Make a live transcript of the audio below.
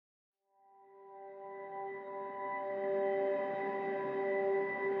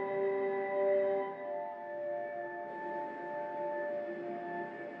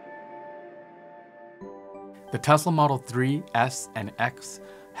The Tesla Model 3, S, and X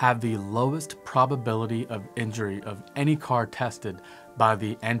have the lowest probability of injury of any car tested by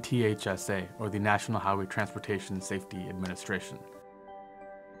the NHTSA, or the National Highway Transportation Safety Administration.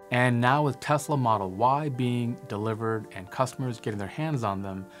 And now with Tesla Model Y being delivered and customers getting their hands on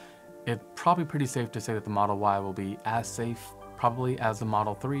them, it's probably pretty safe to say that the Model Y will be as safe probably as the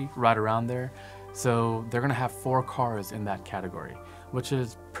Model 3, right around there. So they're gonna have 4 cars in that category, which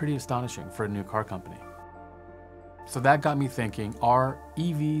is pretty astonishing for a new car company. So that got me thinking, are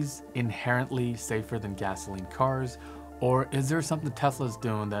EVs inherently safer than gasoline cars, or is there something Tesla's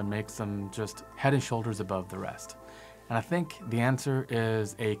doing that makes them just head and shoulders above the rest? And I think the answer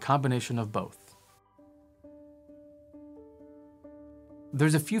is a combination of both.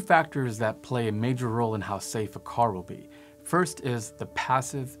 There's a few factors that play a major role in how safe a car will be. First is the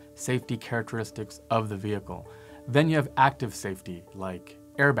passive safety characteristics of the vehicle. Then you have active safety like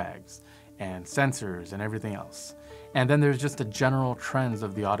airbags and sensors and everything else. And then there's just the general trends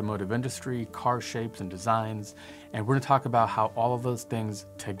of the automotive industry, car shapes and designs. And we're gonna talk about how all of those things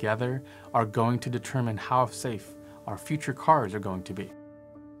together are going to determine how safe our future cars are going to be.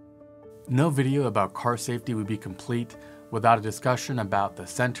 No video about car safety would be complete without a discussion about the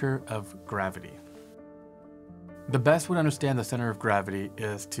center of gravity. The best way to understand the center of gravity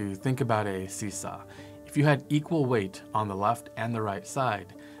is to think about a seesaw. If you had equal weight on the left and the right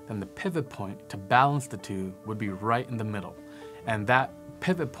side, then the pivot point to balance the two would be right in the middle, and that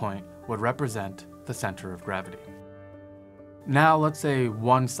pivot point would represent the center of gravity. Now let's say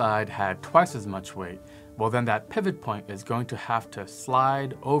one side had twice as much weight, well then that pivot point is going to have to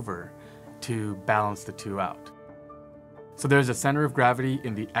slide over to balance the two out. So there's a center of gravity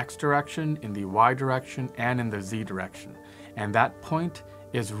in the X direction, in the Y direction, and in the Z direction, and that point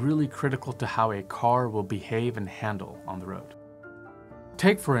is really critical to how a car will behave and handle on the road.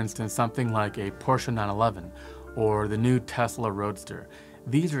 Take for instance something like a Porsche 911 or the new Tesla Roadster.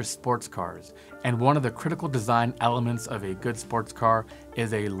 These are sports cars, and one of the critical design elements of a good sports car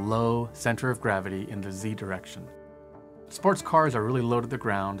is a low center of gravity in the Z direction. Sports cars are really low to the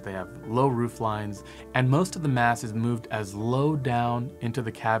ground, they have low roof lines, and most of the mass is moved as low down into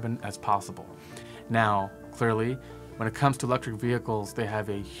the cabin as possible. Now, clearly, when it comes to electric vehicles, they have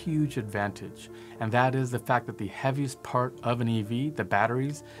a huge advantage, and that is the fact that the heaviest part of an EV, the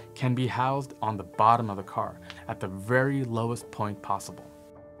batteries, can be housed on the bottom of the car at the very lowest point possible.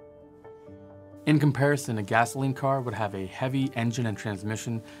 In comparison, a gasoline car would have a heavy engine and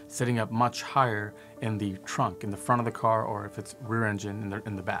transmission sitting up much higher in the trunk, in the front of the car, or if it's rear engine,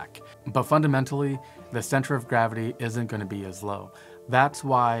 in the back. But fundamentally, the center of gravity isn't going to be as low. That's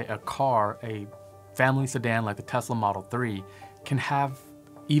why a car, a family sedan like the Tesla Model 3, can have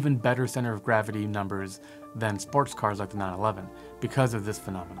even better center of gravity numbers than sports cars like the 911 because of this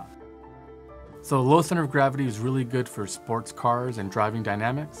phenomenon. So low center of gravity is really good for sports cars and driving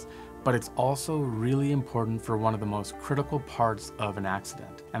dynamics, but it's also really important for one of the most critical parts of an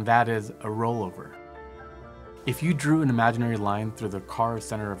accident, and that is a rollover. If you drew an imaginary line through the car's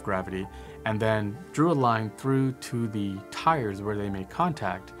center of gravity and then drew a line through to the tires where they make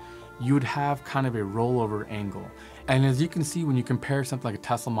contact, you would have kind of a rollover angle. And as you can see, when you compare something like a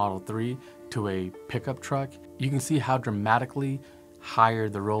Tesla Model 3 to a pickup truck, you can see how dramatically higher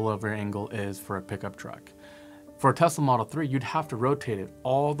the rollover angle is for a pickup truck. For a Tesla Model 3, you'd have to rotate it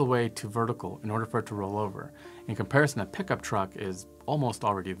all the way to vertical in order for it to roll over. In comparison, a pickup truck is almost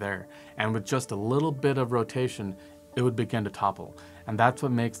already there, and with just a little bit of rotation, it would begin to topple. And that's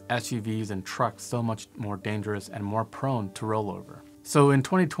what makes SUVs and trucks so much more dangerous and more prone to rollover. So in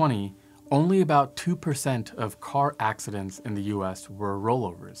 2020, only about 2% of car accidents in the US were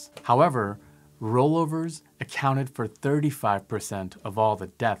rollovers. However, rollovers accounted for 35% of all the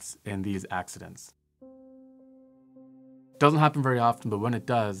deaths in these accidents. Doesn't happen very often, but when it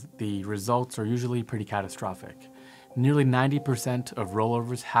does, the results are usually pretty catastrophic. Nearly 90% of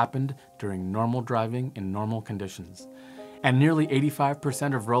rollovers happened during normal driving in normal conditions. And nearly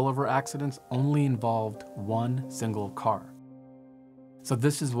 85% of rollover accidents only involved one single car. So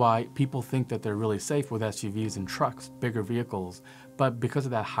this is why people think that they're really safe with SUVs and trucks, bigger vehicles, but because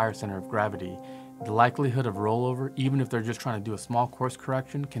of that higher center of gravity, the likelihood of rollover, even if they're just trying to do a small course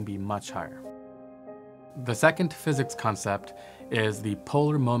correction, can be much higher. The second physics concept is the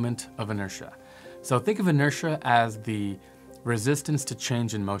polar moment of inertia. So think of inertia as the resistance to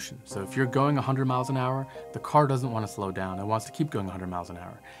change in motion. So if you're going 100 miles an hour, the car doesn't want to slow down. It wants to keep going 100 miles an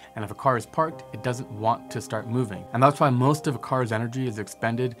hour. And if a car is parked, it doesn't want to start moving. And that's why most of a car's energy is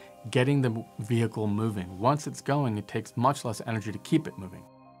expended getting the vehicle moving. Once it's going, it takes much less energy to keep it moving.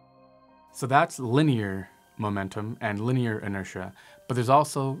 So that's linear momentum and linear inertia, but there's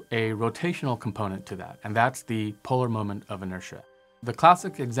also a rotational component to that, and that's the polar moment of inertia. The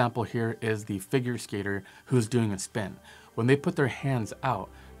classic example here is the figure skater who's doing a spin. When they put their hands out,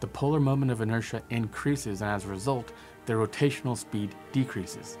 the polar moment of inertia increases, and as a result, their rotational speed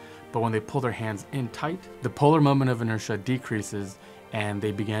decreases. But when they pull their hands in tight, the polar moment of inertia decreases and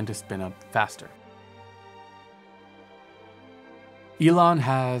they begin to spin up faster. Elon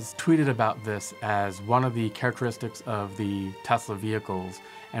has tweeted about this as one of the characteristics of the Tesla vehicles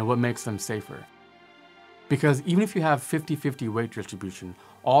and what makes them safer. Because even if you have 50-50 weight distribution,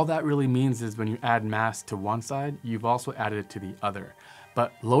 all that really means is when you add mass to one side, you've also added it to the other.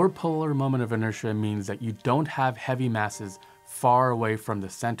 But lower polar moment of inertia means that you don't have heavy masses far away from the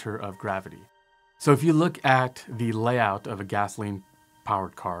center of gravity. So if you look at the layout of a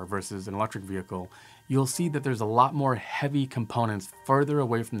gasoline-powered car versus an electric vehicle, you'll see that there's a lot more heavy components further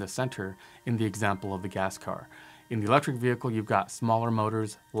away from the center in the example of the gas car. In the electric vehicle, you've got smaller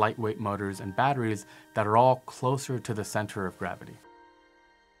motors, lightweight motors, and batteries that are all closer to the center of gravity.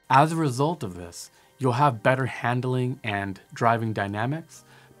 As a result of this, you'll have better handling and driving dynamics,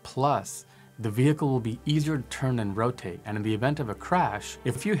 plus the vehicle will be easier to turn and rotate, and in the event of a crash,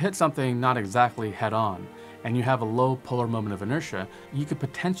 if you hit something not exactly head-on, and you have a low polar moment of inertia, you could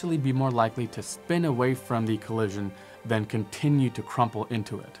potentially be more likely to spin away from the collision than continue to crumple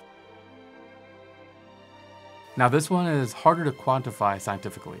into it. Now this one is harder to quantify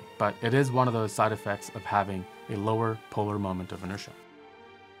scientifically, but it is one of those side effects of having a lower polar moment of inertia.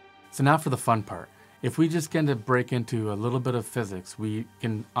 So now for the fun part. If we just get to break into a little bit of physics, we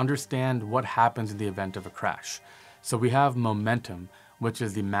can understand what happens in the event of a crash. So we have momentum, which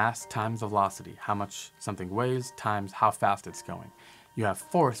is the mass times velocity, how much something weighs times how fast it's going. You have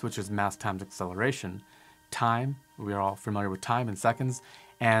force, which is mass times acceleration, time, we are all familiar with time in seconds,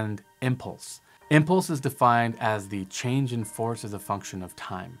 and impulse. Impulse is defined as the change in force as a function of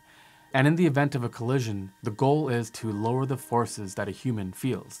time. And in the event of a collision, the goal is to lower the forces that a human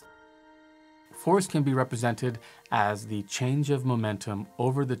feels. Force can be represented as the change of momentum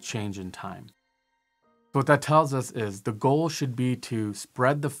over the change in time. What that tells us is the goal should be to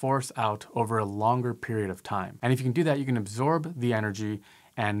spread the force out over a longer period of time. And if you can do that, you can absorb the energy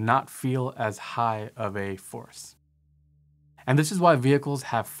and not feel as high of a force. And this is why vehicles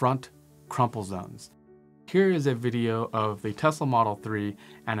have front crumple zones. Here is a video of the Tesla Model 3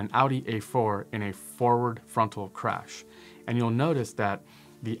 and an Audi A4 in a forward frontal crash. And you'll notice that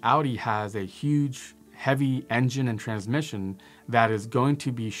the Audi has a huge, heavy engine and transmission that is going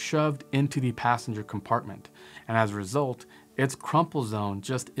to be shoved into the passenger compartment. And as a result, its crumple zone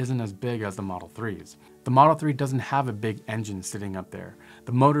just isn't as big as the Model 3's. The Model 3 doesn't have a big engine sitting up there.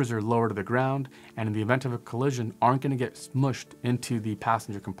 The motors are lower to the ground, and in the event of a collision, aren't going to get smushed into the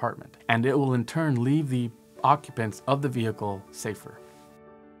passenger compartment. And it will in turn leave the occupants of the vehicle safer.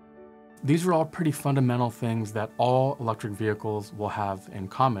 These are all pretty fundamental things that all electric vehicles will have in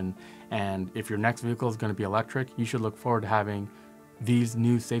common, and if your next vehicle is going to be electric, you should look forward to having these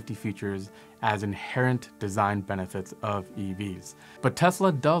new safety features as inherent design benefits of EVs. But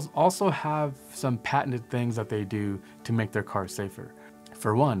Tesla does also have some patented things that they do to make their cars safer.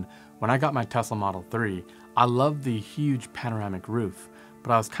 For one, when I got my Tesla Model 3, I loved the huge panoramic roof,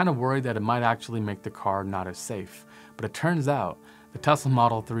 but I was kind of worried that it might actually make the car not as safe. But it turns out the Tesla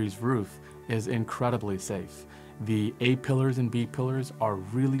Model 3's roof is incredibly safe. The A pillars and B pillars are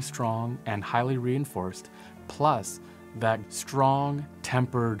really strong and highly reinforced, plus that strong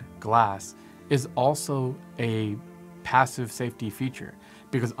tempered glass is also a passive safety feature,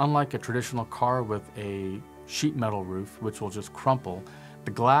 because unlike a traditional car with a sheet metal roof, which will just crumple,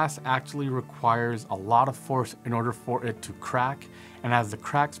 the glass actually requires a lot of force in order for it to crack, and as the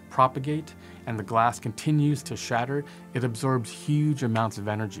cracks propagate and the glass continues to shatter, it absorbs huge amounts of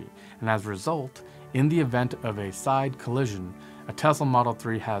energy. And as a result, in the event of a side collision, a Tesla Model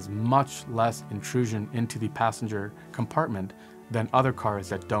 3 has much less intrusion into the passenger compartment than other cars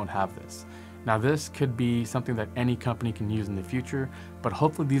that don't have this. Now this could be something that any company can use in the future, but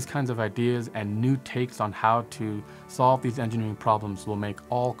hopefully these kinds of ideas and new takes on how to solve these engineering problems will make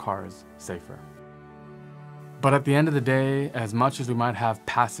all cars safer. But at the end of the day, as much as we might have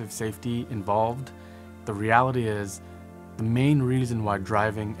passive safety involved, the reality is the main reason why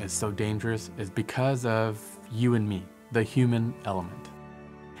driving is so dangerous is because of you and me, the human element.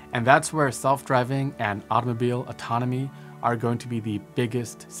 And that's where self-driving and automobile autonomy are going to be the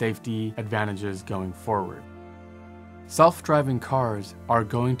biggest safety advantages going forward. Self-driving cars are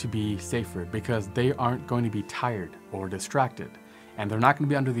going to be safer because they aren't going to be tired or distracted, and they're not going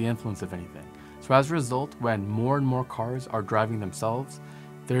to be under the influence of anything. So as a result, when more and more cars are driving themselves,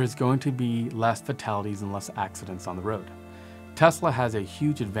 there's going to be less fatalities and less accidents on the road. Tesla has a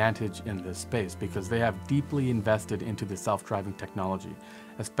huge advantage in this space because they have deeply invested into the self-driving technology,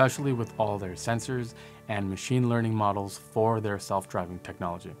 especially with all their sensors and machine learning models for their self-driving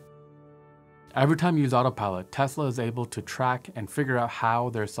technology. Every time you use autopilot, Tesla is able to track and figure out how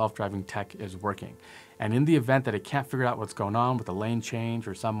their self-driving tech is working. And in the event that it can't figure out what's going on with a lane change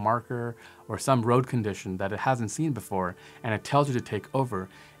or some marker or some road condition that it hasn't seen before, and it tells you to take over,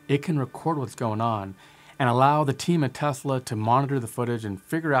 it can record what's going on and allow the team at Tesla to monitor the footage and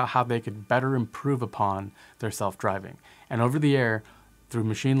figure out how they could better improve upon their self-driving. And over the air, through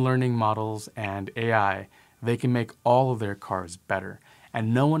machine learning models and AI, they can make all of their cars better.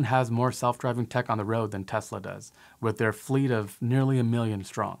 And no one has more self-driving tech on the road than Tesla does, with their fleet of nearly 1 million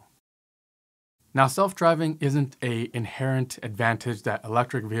strong. Now, self-driving isn't an inherent advantage that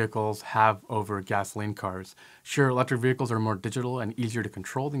electric vehicles have over gasoline cars. Sure, electric vehicles are more digital and easier to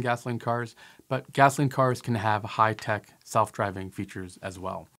control than gasoline cars, but gasoline cars can have high-tech self-driving features as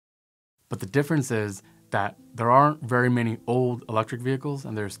well. But the difference is that there aren't very many old electric vehicles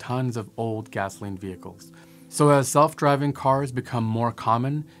and there's tons of old gasoline vehicles. So as self-driving cars become more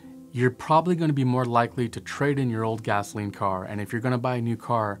common, you're probably going to be more likely to trade in your old gasoline car. And if you're going to buy a new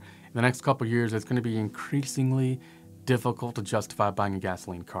car, in the next couple of years, it's going to be increasingly difficult to justify buying a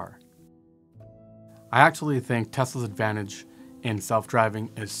gasoline car. I actually think Tesla's advantage in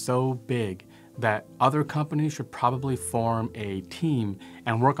self-driving is so big that other companies should probably form a team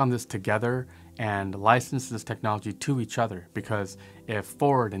and work on this together and license this technology to each other, because if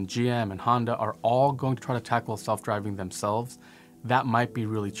Ford and GM and Honda are all going to try to tackle self-driving themselves, that might be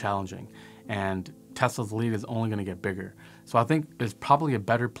really challenging, and Tesla's lead is only going to get bigger. So I think it's probably a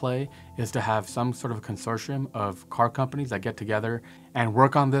better play is to have some sort of a consortium of car companies that get together and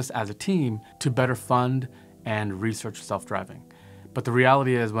work on this as a team to better fund and research self-driving. But the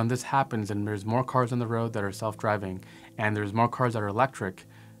reality is when this happens and there's more cars on the road that are self-driving and there's more cars that are electric,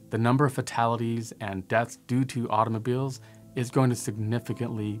 the number of fatalities and deaths due to automobiles is going to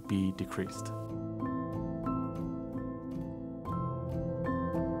significantly be decreased.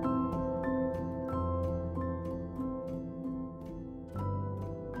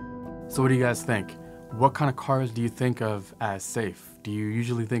 So what do you guys think? What kind of cars do you think of as safe? Do you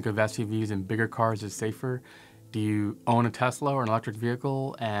usually think of SUVs and bigger cars as safer? Do you own a Tesla or an electric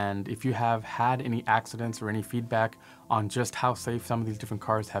vehicle? And if you have had any accidents or any feedback on just how safe some of these different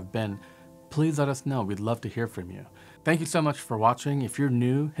cars have been, please let us know. We'd love to hear from you. Thank you so much for watching. If you're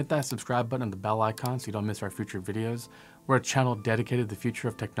new, hit that subscribe button and the bell icon so you don't miss our future videos. We're a channel dedicated to the future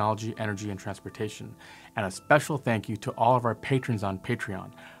of technology, energy, and transportation. And a special thank you to all of our patrons on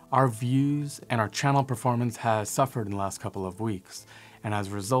Patreon. Our views and our channel performance has suffered in the last couple of weeks. And as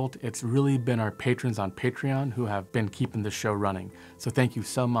a result, it's really been our patrons on Patreon who have been keeping the show running. So thank you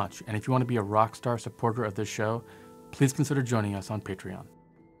so much. And if you want to be a rock star supporter of this show, please consider joining us on Patreon.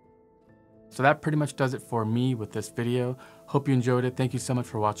 So that pretty much does it for me with this video. Hope you enjoyed it. Thank you so much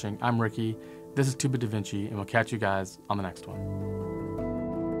for watching. I'm Ricky. This is 2-Bit Da Vinci, and we'll catch you guys on the next one.